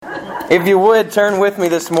If you would, turn with me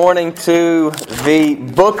this morning to the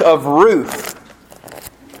book of Ruth.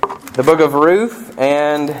 The book of Ruth,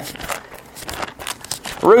 and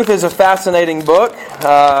Ruth is a fascinating book.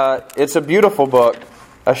 It's a beautiful book,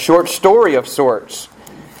 a short story of sorts.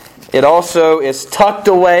 It also is tucked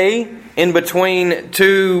away in between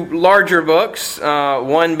two larger books,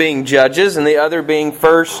 one being Judges and the other being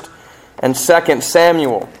 1st and 2nd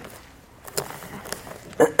Samuel.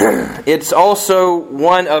 It's also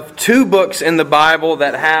one of two books in the Bible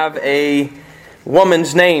that have a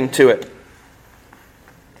woman's name to it.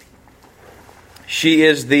 She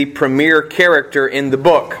is the premier character in the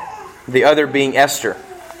book, the other being Esther.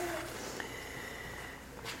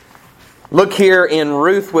 Look here in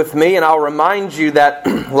Ruth with me, and I'll remind you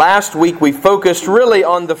that last week we focused really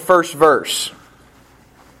on the first verse,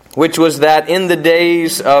 which was that in the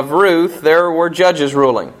days of Ruth there were judges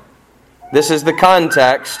ruling. This is the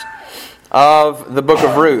context of the book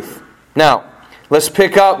of Ruth. Now, let's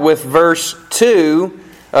pick up with verse 2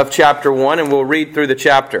 of chapter 1, and we'll read through the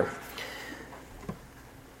chapter.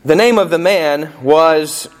 The name of the man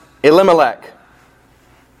was Elimelech,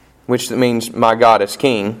 which means my God is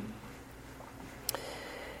king.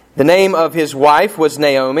 The name of his wife was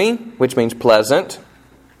Naomi, which means pleasant,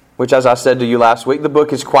 which, as I said to you last week, the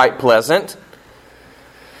book is quite pleasant.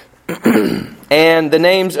 And the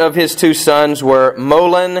names of his two sons were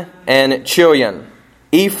Molon and Chilion,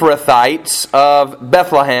 Ephrathites of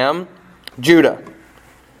Bethlehem, Judah.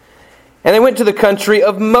 And they went to the country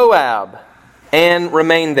of Moab and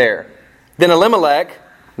remained there. Then Elimelech,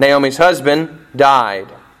 Naomi's husband, died.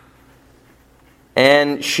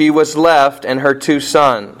 And she was left and her two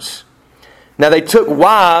sons. Now they took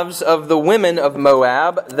wives of the women of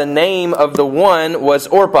Moab. The name of the one was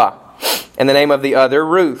Orpah, and the name of the other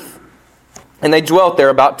Ruth. And they dwelt there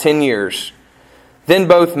about 10 years. Then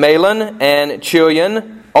both Mahlon and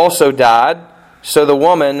Chilion also died, so the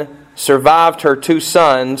woman survived her two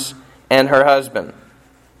sons and her husband.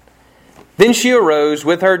 Then she arose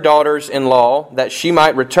with her daughters-in-law that she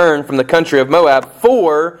might return from the country of Moab,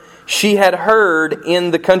 for she had heard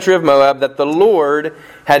in the country of Moab that the Lord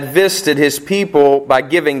had visited His people by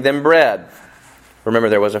giving them bread. Remember,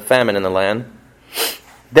 there was a famine in the land.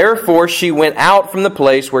 Therefore she went out from the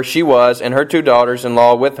place where she was, and her two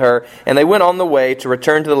daughters-in-law with her, and they went on the way to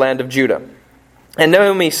return to the land of Judah. And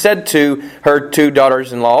Naomi said to her two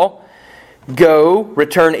daughters-in-law, "Go,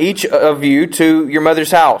 return each of you to your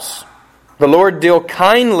mother's house. The Lord deal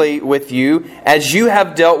kindly with you, as you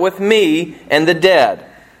have dealt with me and the dead.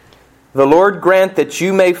 The Lord grant that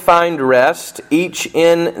you may find rest, each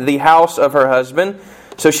in the house of her husband."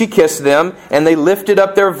 So she kissed them, and they lifted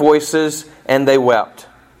up their voices, and they wept.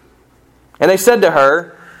 And they said to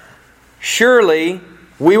her, "Surely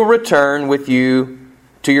we will return with you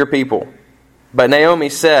to your people." But Naomi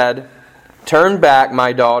said, "Turn back,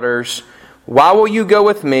 my daughters. Why will you go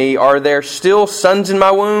with me? Are there still sons in my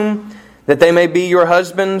womb, that they may be your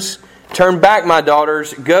husbands? Turn back, my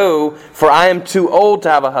daughters. Go, for I am too old to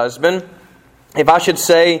have a husband. If I should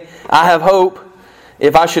say, I have hope,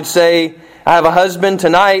 if I should say, I have a husband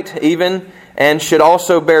tonight even, and should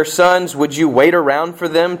also bear sons, would you wait around for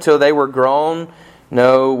them till they were grown?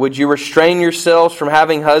 No. Would you restrain yourselves from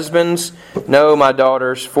having husbands? No, my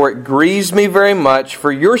daughters, for it grieves me very much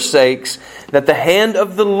for your sakes that the hand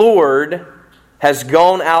of the Lord has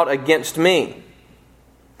gone out against me."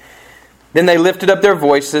 Then they lifted up their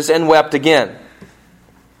voices and wept again.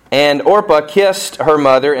 And Orpah kissed her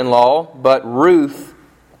mother-in-law, but Ruth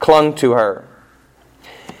clung to her.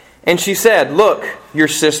 And she said, "Look, your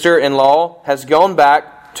sister-in-law has gone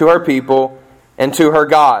back to her people and to her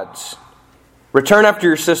gods. Return after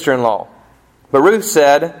your sister-in-law." But Ruth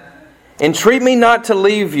said, "Entreat me not to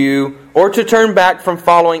leave you or to turn back from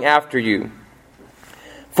following after you.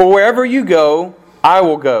 For wherever you go, I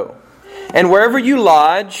will go. And wherever you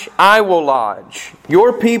lodge, I will lodge.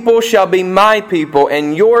 Your people shall be my people,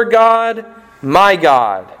 and your God, my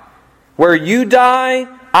God. Where you die,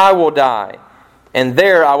 I will die, and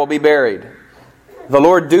there I will be buried. The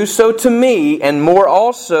Lord do so to me, and more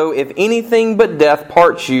also, if anything but death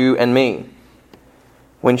parts you and me."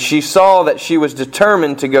 When she saw that she was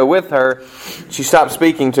determined to go with her, she stopped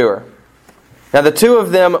speaking to her. Now the two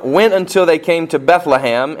of them went until they came to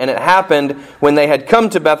Bethlehem, and it happened when they had come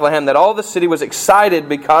to Bethlehem that all the city was excited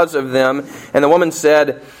because of them. And the woman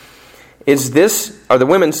said, the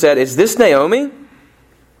women said, "Is this Naomi?"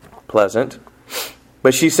 Pleasant.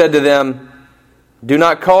 But she said to them, "Do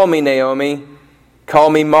not call me Naomi, call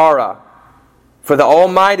me Mara, for the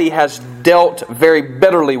Almighty has dealt very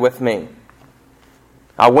bitterly with me.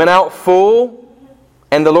 I went out full,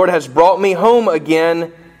 and the Lord has brought me home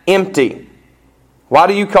again empty. Why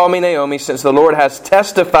do you call me Naomi, since the Lord has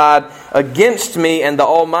testified against me and the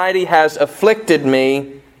Almighty has afflicted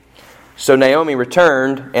me? So Naomi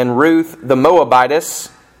returned, and Ruth the Moabitess,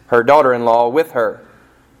 her daughter-in-law, with her,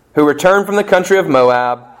 who returned from the country of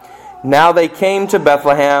Moab. Now they came to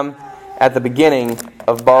Bethlehem at the beginning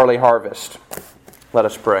of barley harvest. Let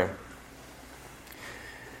us pray.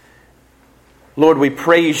 Lord, we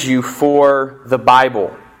praise you for the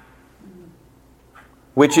Bible,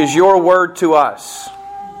 which is your word to us.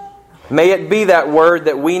 May it be that word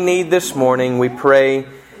that we need this morning, we pray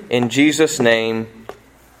in Jesus' name.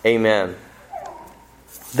 Amen.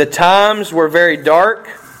 The times were very dark.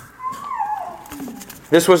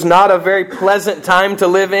 This was not a very pleasant time to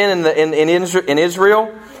live in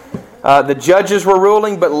Israel. The judges were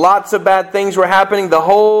ruling, but lots of bad things were happening. The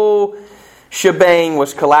whole shebang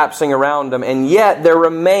was collapsing around them. And yet there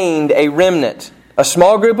remained a remnant, a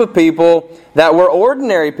small group of people that were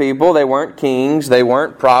ordinary people. They weren't kings, they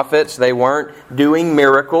weren't prophets, they weren't doing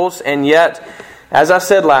miracles. And yet, as I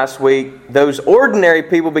said last week, those ordinary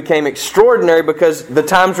people became extraordinary because the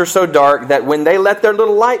times were so dark that when they let their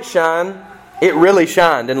little light shine, it really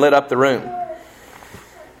shined and lit up the room.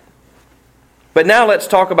 But now let's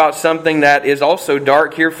talk about something that is also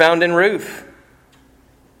dark here found in Ruth.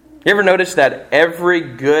 You ever notice that every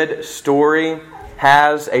good story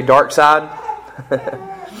has a dark side?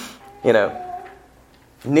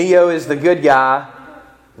 Neo is the good guy,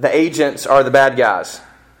 the agents are the bad guys.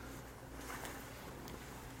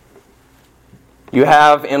 You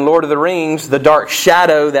have in Lord of the Rings the dark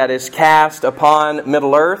shadow that is cast upon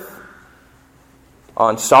Middle-earth,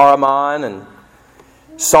 on Saruman and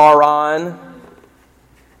Sauron.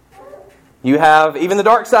 You have even the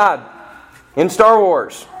dark side in Star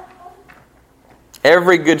Wars.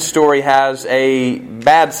 Every good story has a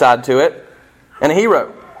bad side to it and a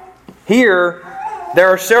hero. Here, there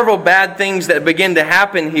are several bad things that begin to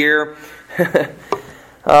happen here.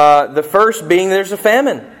 The first being there's a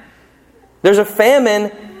famine. There's a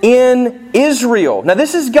famine in Israel. Now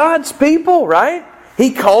this is God's people, right?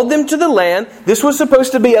 He called them to the land. This was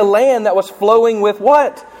supposed to be a land that was flowing with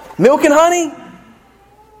what? Milk and honey.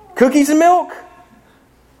 Cookies and milk.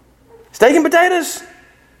 Steak and potatoes.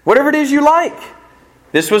 Whatever it is you like.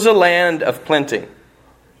 This was a land of plenty.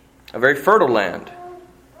 A very fertile land.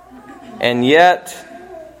 And yet,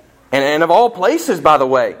 and of all places, by the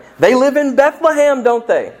way, they live in Bethlehem, don't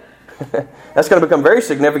they? That's going to become very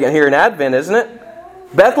significant here in Advent, isn't it?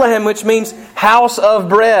 Bethlehem, which means house of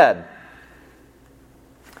bread.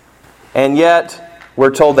 And yet,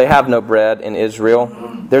 we're told they have no bread in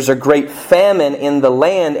Israel. There's a great famine in the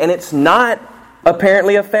land, and it's not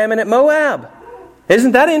apparently a famine at Moab.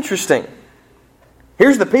 Isn't that interesting?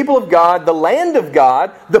 Here's the people of God, the land of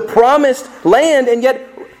God, the promised land, and yet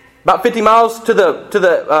about 50 miles to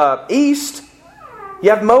the east, you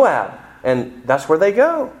have Moab. And that's where they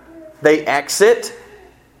go. They exit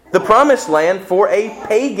the promised land for a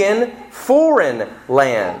pagan, foreign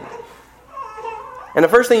land. And the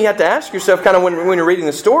first thing you have to ask yourself kind of when you're reading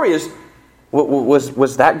the story is,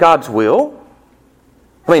 was that God's will?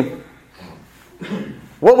 I mean,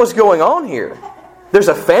 what was going on here? There's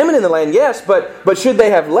a famine in the land, yes, but should they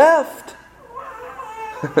have left?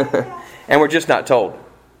 And we're just not told.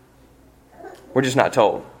 We're just not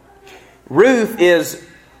told. Ruth is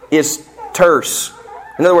terse.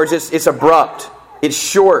 In other words, it's abrupt. It's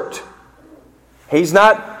short. It's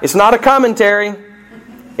not a commentary.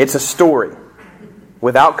 It's a story.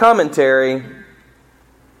 Without commentary,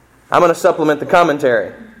 I'm going to supplement the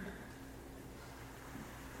commentary.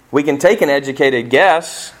 We can take an educated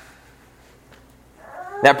guess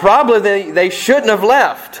that probably they shouldn't have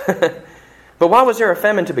left. But why was there a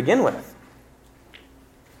famine to begin with?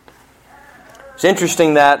 It's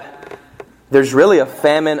interesting that there's really a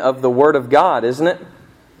famine of the Word of God, isn't it?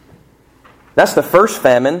 That's the first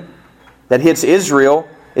famine that hits Israel,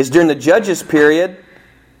 is during the Judges period.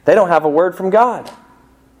 They don't have a word from God.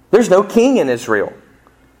 There's no king in Israel.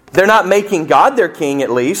 They're not making God their king,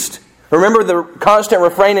 at least. Remember the constant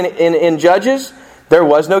refrain in Judges? There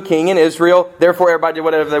was no king in Israel, therefore everybody did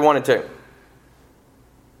whatever they wanted to.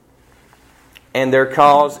 And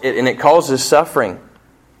it causes suffering.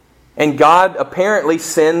 And God apparently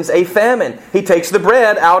sends a famine. He takes the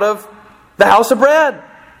bread out of the house of bread.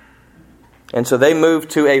 And so they move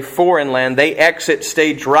to a foreign land. They exit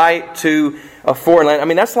stage right to a foreign land. I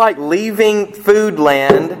mean, that's like leaving food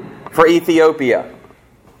land for Ethiopia.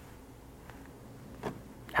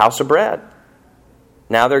 House of bread.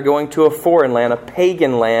 Now they're going to a foreign land, a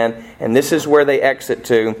pagan land, and this is where they exit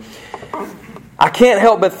to. I can't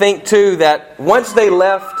help but think, too, that once they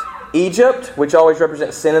left Egypt, which always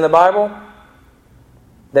represents sin in the Bible,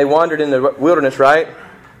 They wandered in the wilderness, right?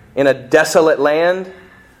 In a desolate land.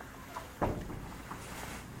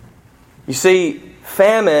 You see,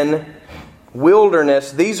 famine,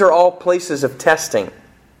 wilderness, these are all places of testing.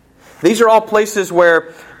 These are all places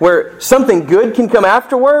where something good can come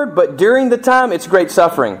afterward, but during the time it's great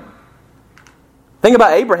suffering. Think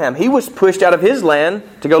about Abraham. He was pushed out of his land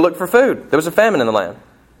to go look for food. There was a famine in the land.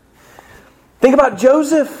 Think about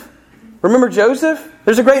Joseph. Remember Joseph?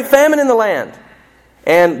 There's a great famine in the land.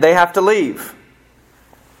 And they have to leave.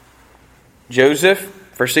 Joseph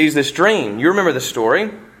foresees this dream. You remember the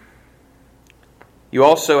story. You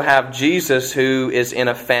also have Jesus, who is in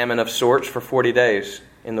a famine of sorts for 40 days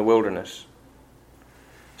in the wilderness.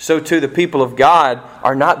 So too the people of God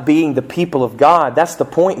are not being the people of God. That's the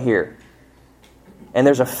point here. And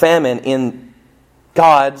there's a famine in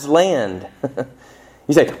God's land.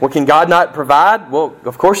 You say, well, can God not provide? Well,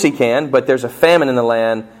 of course He can, but there's a famine in the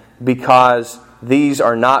land because these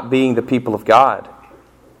are not being the people of God.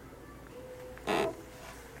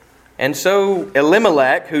 And so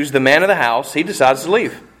Elimelech, who's the man of the house, he decides to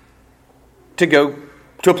leave. To go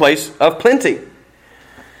to a place of plenty.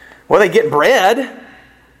 Well, they get bread,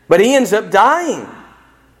 but he ends up dying.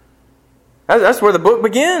 That's where the book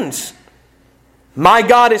begins. My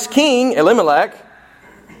God is king, Elimelech,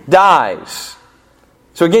 dies.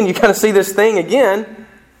 So again, you kind of see this thing again.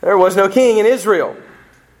 There was no king in Israel.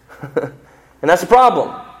 And that's the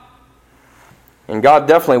problem. And God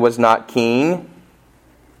definitely was not king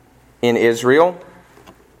in Israel.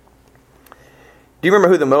 Do you remember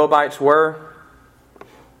who the Moabites were?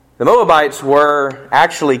 The Moabites were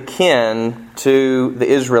actually kin to the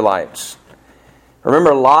Israelites.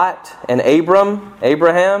 Remember Lot and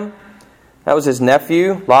Abraham? That was his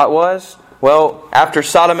nephew, Lot was. Well, after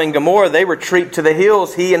Sodom and Gomorrah, they retreat to the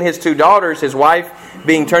hills. He and his two daughters, his wife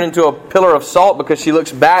being turned into a pillar of salt because she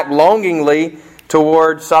looks back longingly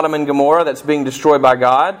toward Sodom and Gomorrah that's being destroyed by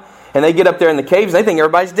God. And they get up there in the caves and they think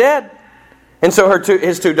everybody's dead. And so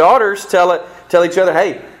his two daughters tell each other,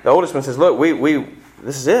 hey, the oldest one says, look,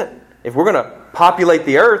 this is it. If we're going to populate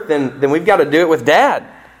the earth, then we've got to do it with Dad.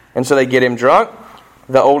 And so they get him drunk.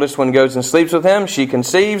 The oldest one goes and sleeps with him. She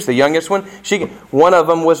conceives. The youngest one, one of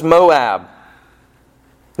them was Moab.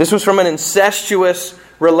 This was from an incestuous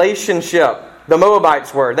relationship. The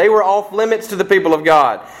Moabites were. They were off limits to the people of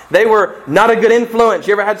God. They were not a good influence.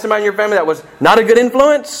 You ever had somebody in your family that was not a good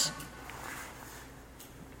influence?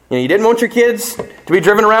 You didn't want your kids to be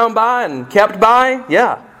driven around by and kept by?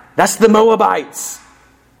 Yeah. That's the Moabites.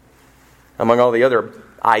 Among all the other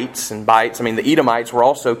ites and bites. The Edomites were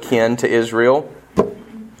also kin to Israel.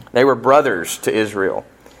 They were brothers to Israel.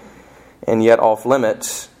 And yet off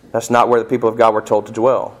limits. That's not where the people of God were told to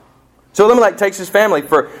dwell. So Elimelech takes his family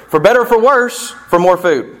for better or for worse, for more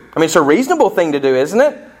food. It's a reasonable thing to do, isn't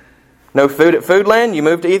it? No food at Foodland, you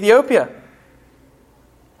move to Ethiopia.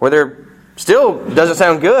 Where there still doesn't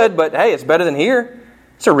sound good, but hey, it's better than here.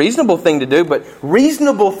 It's a reasonable thing to do, but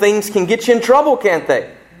reasonable things can get you in trouble, can't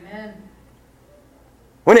they? Amen.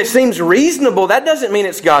 When it seems reasonable, that doesn't mean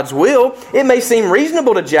it's God's will. It may seem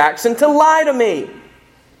reasonable to Jackson to lie to me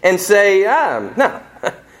and say, no.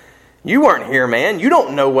 You weren't here, man. You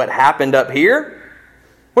don't know what happened up here.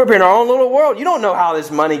 We're up in our own little world. You don't know how this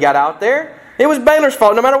money got out there. It was Baylor's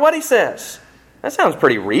fault no matter what he says. That sounds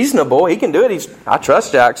pretty reasonable. He can do it. I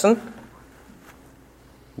trust Jackson.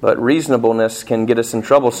 But reasonableness can get us in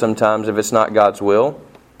trouble sometimes if it's not God's will.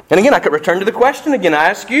 And again, I could return to the question again. I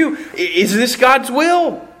ask you, is this God's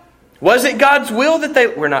will? Was it God's will that they...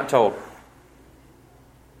 We're not told.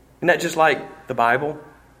 Isn't that just like the Bible?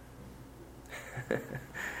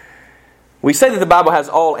 We say that the Bible has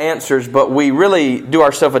all answers, but we really do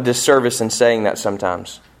ourselves a disservice in saying that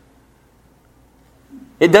sometimes.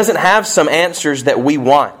 It doesn't have some answers that we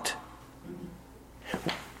want.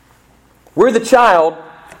 We're the child.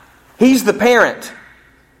 He's the parent.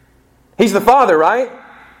 He's the father, right?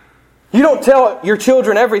 You don't tell your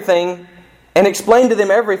children everything and explain to them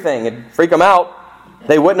everything. It'd freak them out.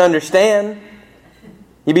 They wouldn't understand.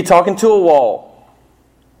 You'd be talking to a wall.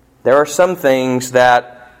 There are some things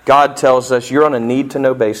that God tells us you're on a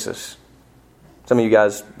need-to-know basis. Some of you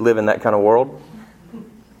guys live in that kind of world.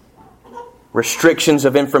 Restrictions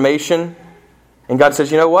of information. And God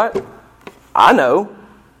says, you know what? I know. I'm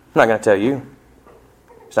not going to tell you.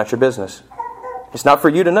 It's not your business. It's not for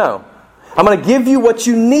you to know. I'm going to give you what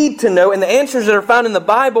you need to know. And the answers that are found in the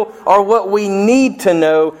Bible are what we need to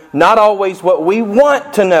know, not always what we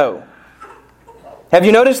want to know. Have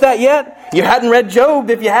you noticed that yet? You hadn't read Job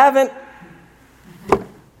if you haven't.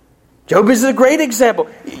 Job is a great example.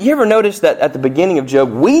 You ever notice that at the beginning of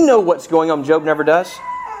Job, we know what's going on, Job never does?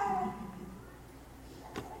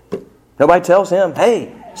 Nobody tells him,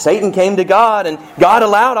 hey, Satan came to God and God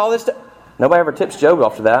allowed all this to... Nobody ever tips Job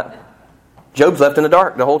off to that. Job's left in the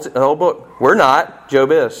dark, the whole book. We're not.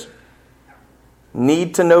 Job is.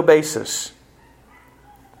 Need to know basis.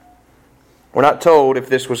 We're not told if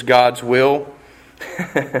this was God's will.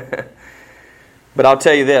 But I'll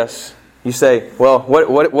tell you this. You say, well,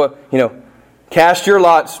 what, cast your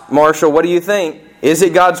lots, Marshall. What do you think? Is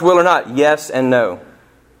it God's will or not? Yes and no.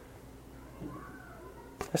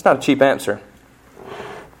 That's not a cheap answer.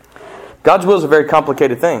 God's will is a very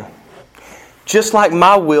complicated thing. Just like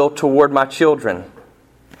my will toward my children.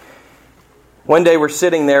 One day we're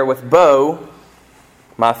sitting there with Bo,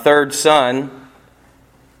 my third son,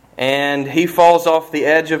 and he falls off the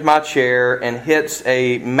edge of my chair and hits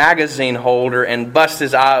a magazine holder and busts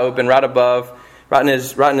his eye open right in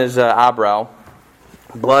his eyebrow.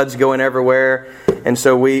 Blood's going everywhere, and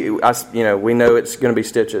so we know it's going to be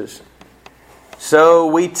stitches. So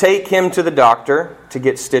we take him to the doctor to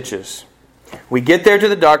get stitches. We get there to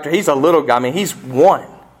the doctor. He's a little guy. I mean, he's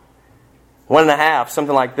 1.5,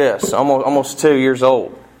 something like this, almost 2 years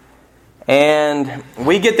old. And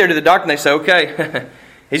we get there to the doctor, and they say, okay,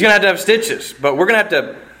 he's going to have stitches, but we're going to have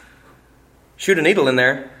to shoot a needle in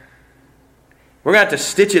there. We're going to have to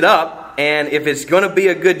stitch it up, and if it's going to be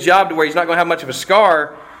a good job to where he's not going to have much of a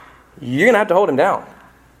scar, you're going to have to hold him down.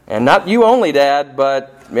 And not you only, Dad,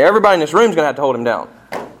 but everybody in this room is going to have to hold him down.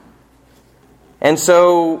 And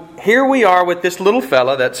so here we are with this little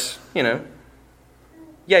fella that's,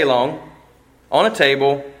 yay long, on a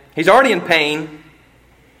table. He's already in pain.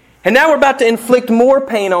 And now we're about to inflict more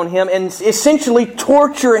pain on him and essentially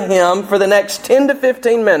torture him for the next 10 to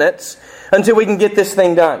 15 minutes until we can get this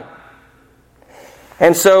thing done.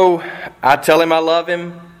 And so I tell him I love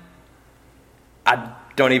him. I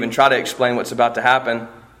don't even try to explain what's about to happen.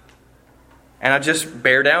 And I just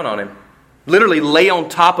bear down on him. Literally lay on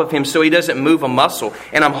top of him so he doesn't move a muscle.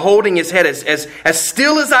 And I'm holding his head as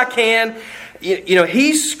still as I can.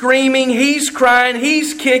 He's screaming, he's crying,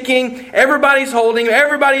 he's kicking. Everybody's holding him.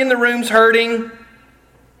 Everybody in the room's hurting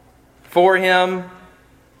for him.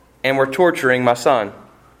 And we're torturing my son.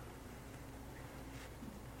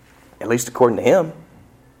 At least according to him.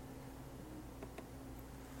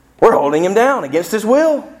 We're holding him down against his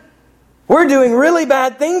will. We're doing really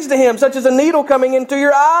bad things to him, such as a needle coming into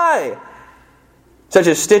your eye. Such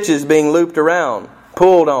as stitches being looped around,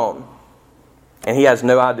 pulled on. And he has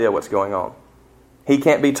no idea what's going on. He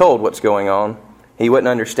can't be told what's going on. He wouldn't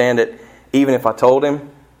understand it even if I told him.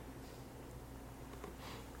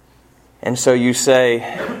 And so you say,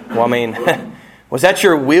 was that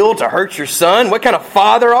your will to hurt your son? What kind of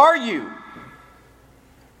father are you?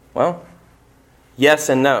 Well, yes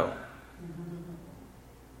and no.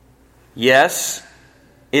 Yes,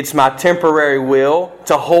 it's my temporary will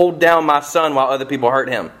to hold down my son while other people hurt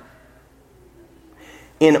him,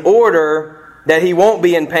 in order that he won't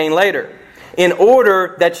be in pain later. In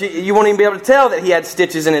order that you won't even be able to tell that he had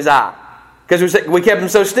stitches in his eye. Because we kept him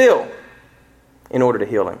so still. In order to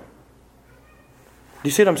heal him. Do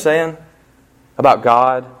you see what I'm saying? About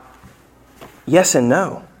God? Yes and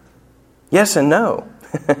no. Yes and no.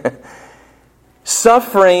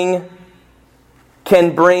 Suffering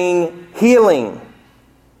can bring healing.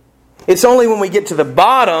 It's only when we get to the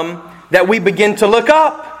bottom that we begin to look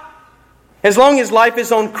up. As long as life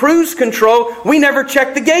is on cruise control, we never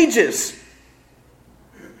check the gauges.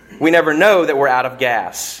 We never know that we're out of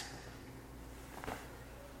gas.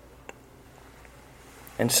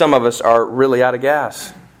 And some of us are really out of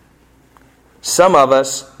gas. Some of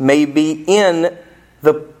us may be in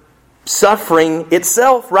the suffering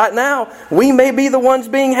itself right now. We may be the ones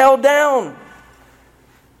being held down.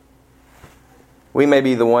 We may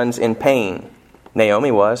be the ones in pain.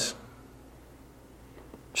 Naomi was.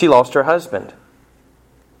 She lost her husband.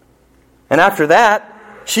 And after that,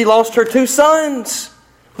 she lost her 2 sons.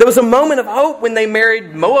 There was a moment of hope when they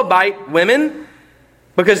married Moabite women,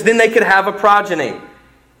 because then they could have a progeny,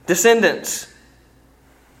 descendants.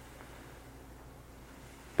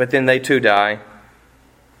 But then they too die.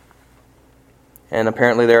 And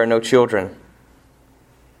apparently there are no children.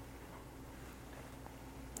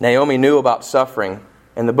 Naomi knew about suffering,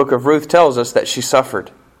 and the book of Ruth tells us that she suffered.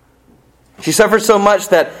 She suffered so much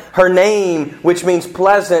that her name, which means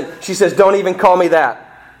pleasant, she says, don't even call me that.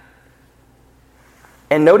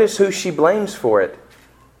 And notice who she blames for it.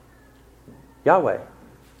 Yahweh.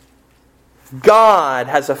 God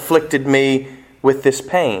has afflicted me with this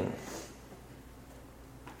pain.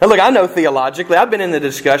 Now look, I know theologically, I've been in the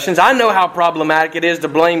discussions, I know how problematic it is to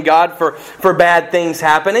blame God for bad things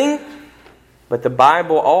happening. But the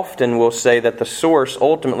Bible often will say that the source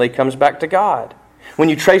ultimately comes back to God. When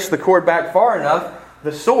you trace the cord back far enough,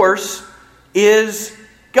 the source is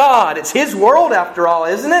God. It's His world after all,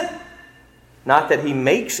 isn't it? Not that He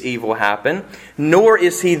makes evil happen, nor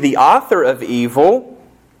is He the author of evil.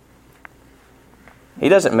 He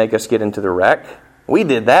doesn't make us get into the wreck. We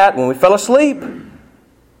did that when we fell asleep.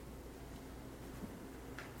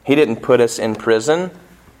 He didn't put us in prison.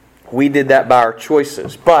 We did that by our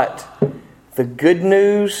choices. But the good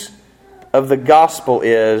news of the gospel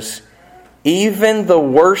is, even the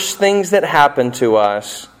worst things that happen to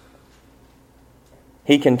us,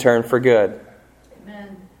 He can turn for good.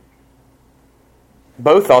 Amen.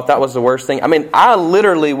 Bo thought that was the worst thing. I mean, I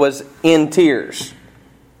literally was in tears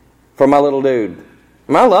for my little dude.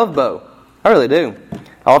 I mean, I love Bo. I really do.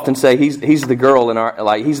 I often say he's the girl in our,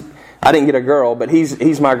 like, I didn't get a girl, but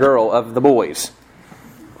he's my girl of the boys.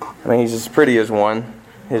 I mean, he's as pretty as one.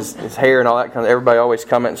 His hair and all that kind of, everybody always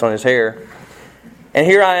comments on his hair. And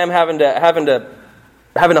here I am having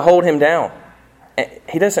to hold him down.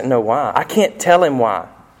 He doesn't know why. I can't tell him why.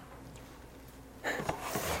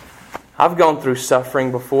 I've gone through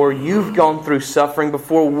suffering before. You've gone through suffering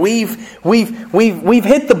before. We've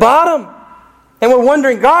hit the bottom. And we're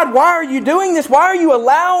wondering, God, why are you doing this? Why are you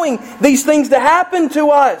allowing these things to happen to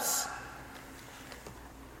us?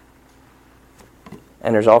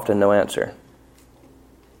 And there's often no answer.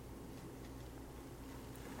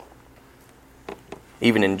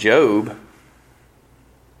 Even in Job,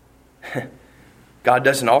 God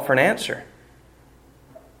doesn't offer an answer.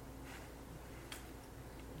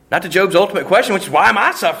 Not to Job's ultimate question, which is, why am I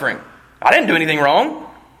suffering? I didn't do anything wrong.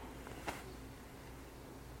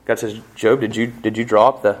 God says, Job, did you draw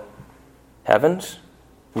up the heavens?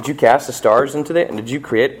 Did you cast the stars into the? And did you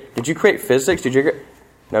create physics?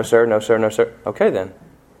 No, sir, no, sir, no, sir. Okay, then.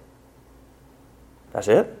 That's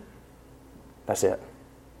it. That's it.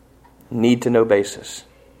 Need to know basis.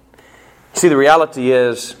 See, the reality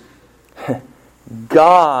is,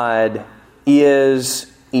 God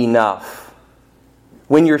is enough.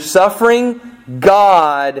 When you're suffering,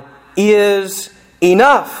 God is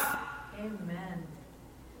enough. Amen.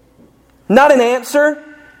 Not an answer,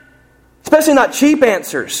 especially not cheap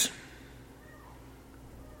answers.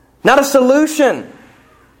 Not a solution.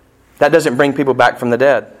 That doesn't bring people back from the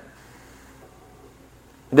dead.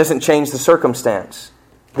 It doesn't change the circumstance.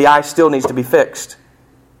 The eye still needs to be fixed.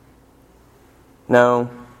 No.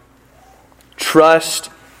 Trust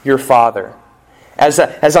your Father. As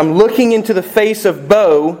I'm looking into the face of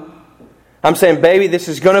Bo, I'm saying, baby, this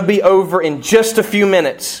is going to be over in just a few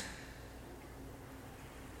minutes.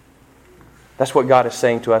 That's what God is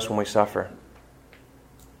saying to us when we suffer.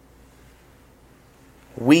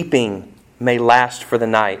 Weeping may last for the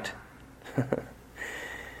night,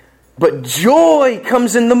 but joy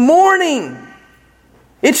comes in the morning.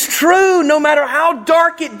 It's true, no matter how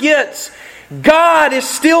dark it gets, God is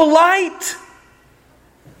still light.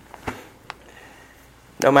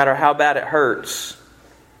 No matter how bad it hurts,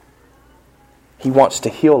 He wants to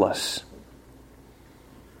heal us.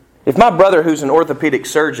 If my brother, who's an orthopedic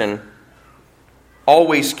surgeon,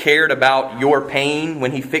 always cared about your pain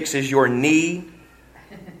when he fixes your knee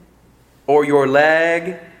or your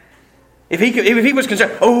leg, if he was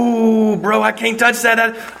concerned, oh, bro, I can't touch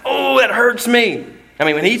that. Oh, that hurts me. I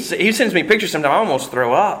mean, when he sends me pictures sometimes, I almost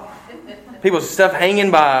throw up. People's stuff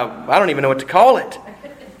hanging by, I don't even know what to call it.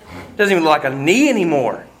 It doesn't even look like a knee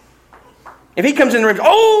anymore. If he comes in the room,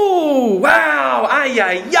 oh, wow,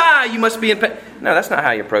 you must be in pain. No, that's not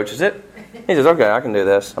how he approaches it. He says, okay, I can do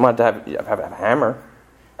this. I'm going to have to have a hammer.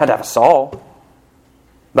 I have to have a saw.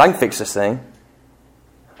 But I can fix this thing.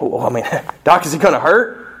 Oh, I mean, Doc, is it going to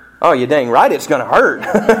hurt? Oh, you dang right it's going to hurt.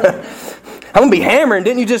 I'm going to be hammering.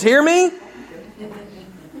 Didn't you just hear me?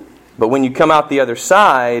 But when you come out the other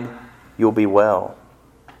side, you'll be well.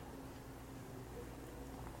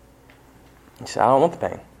 You say, I don't want the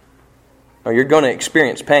pain. Or you're going to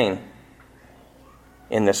experience pain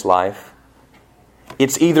in this life.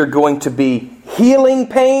 It's either going to be healing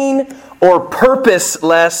pain or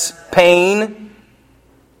purposeless pain.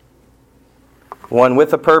 One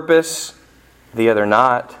with a purpose, the other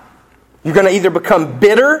not. You're going to either become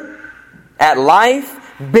bitter at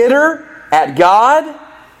life, bitter at God,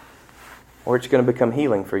 or it's going to become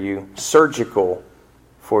healing for you, surgical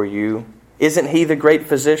for you. Isn't He the great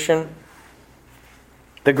physician?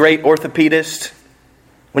 The great orthopedist?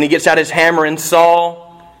 When He gets out His hammer and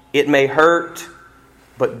saw, it may hurt,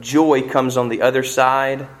 but joy comes on the other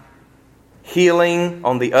side. Healing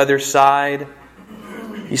on the other side.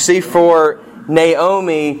 You see, for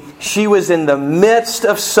Naomi, she was in the midst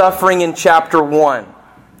of suffering in chapter 1.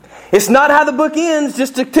 It's not how the book ends,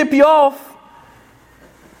 just to tip you off.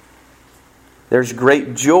 There's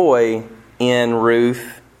great joy in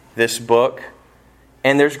Ruth, this book.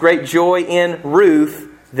 And there's great joy in Ruth,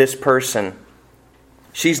 this person.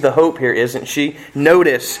 She's the hope here, isn't she?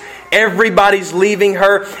 Notice, everybody's leaving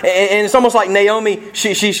her. And it's almost like Naomi,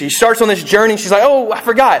 she starts on this journey. She's like, oh, I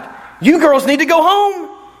forgot. You girls need to go home.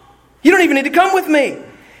 You don't even need to come with me.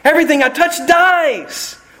 Everything I touch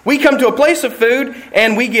dies. We come to a place of food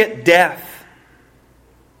and we get death.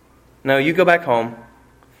 No, you go back home.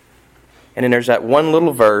 And then there's that one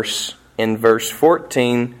little verse in verse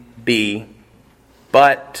 14b.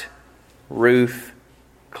 But Ruth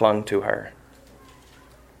clung to her.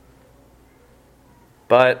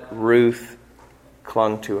 But Ruth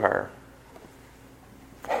clung to her.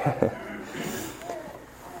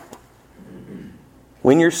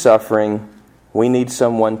 When you're suffering, we need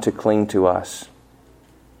someone to cling to us.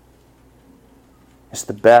 It's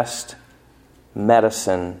the best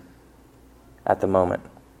medicine at the moment.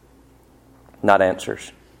 Not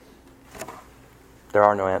answers. There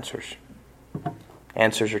are no answers.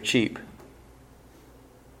 Answers are cheap.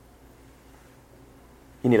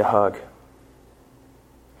 You need a hug.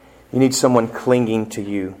 You need someone clinging to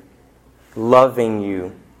you, loving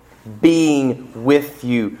you, being with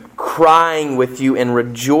you, crying with you, and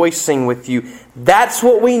rejoicing with you. That's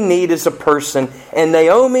what we need as a person. And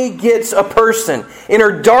Naomi gets a person in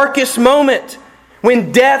her darkest moment,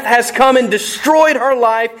 when death has come and destroyed her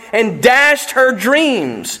life and dashed her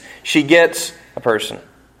dreams. She gets a person.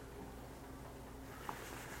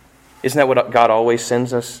 Isn't that what God always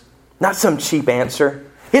sends us? Not some cheap answer.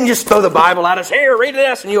 He didn't just throw the Bible at us. Here, read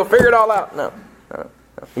this and you'll figure it all out. No.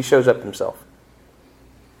 He shows up himself.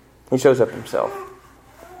 He shows up himself.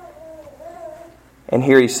 And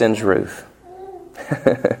here he sends Ruth.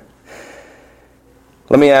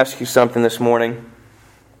 Let me ask you something this morning.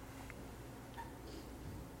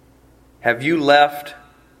 Have you left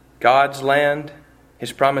God's land,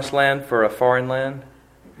 His promised land, for a foreign land?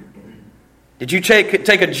 Did you take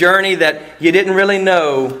a journey that you didn't really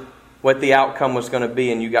know what the outcome was going to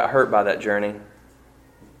be and you got hurt by that journey?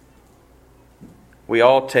 We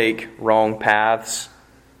all take wrong paths.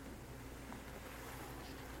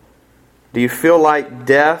 Do you feel like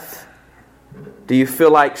death? Do you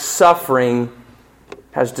feel like suffering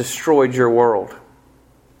has destroyed your world?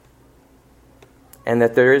 And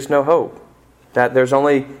that there is no hope? That there's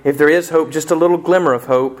only, if there is hope, just a little glimmer of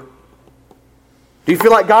hope? Do you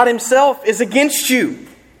feel like God Himself is against you,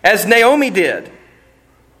 as Naomi did?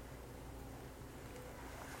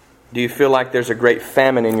 Do you feel like there's a great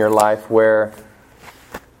famine in your life where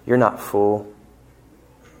you're not full?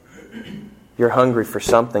 You're hungry for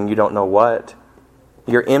something, you don't know what.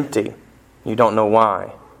 You're empty, you don't know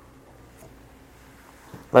why.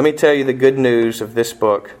 Let me tell you the good news of this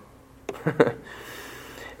book.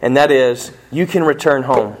 And that is, you can return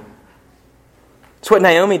home. It's what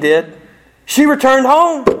Naomi did. She returned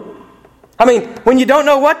home. I mean, when you don't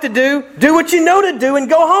know what to do what you know to do and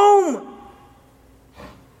go home.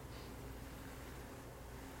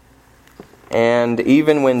 And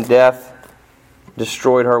even when death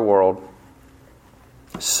destroyed her world,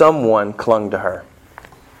 someone clung to her.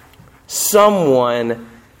 Someone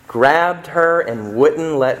grabbed her and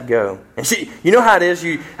wouldn't let go. And she, you know how it is,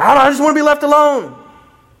 I just want to be left alone.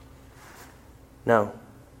 No,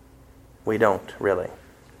 we don't really.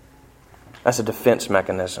 That's a defense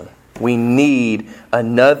mechanism. We need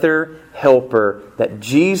another helper that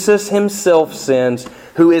Jesus Himself sends,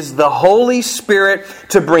 who is the Holy Spirit,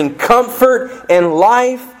 to bring comfort and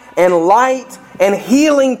life and light and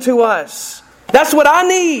healing to us. That's what I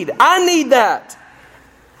need. I need that.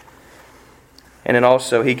 And then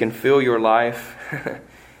also, He can fill your life.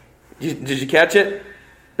 Did you catch it?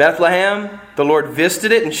 Bethlehem, the Lord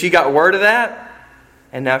visited it and she got word of that.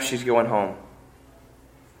 And now she's going home.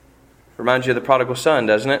 Reminds you of the prodigal son,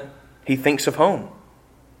 doesn't it? He thinks of home.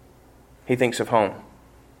 He thinks of home.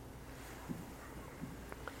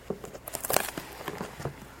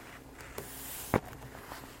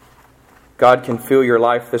 God can fill your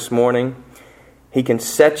life this morning. He can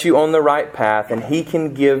set you on the right path, and He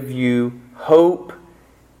can give you hope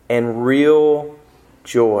and real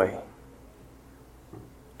joy.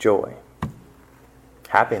 Joy.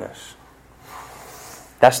 Happiness.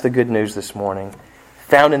 That's the good news this morning,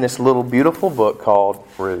 found in this little beautiful book called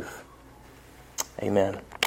Ruth. Amen.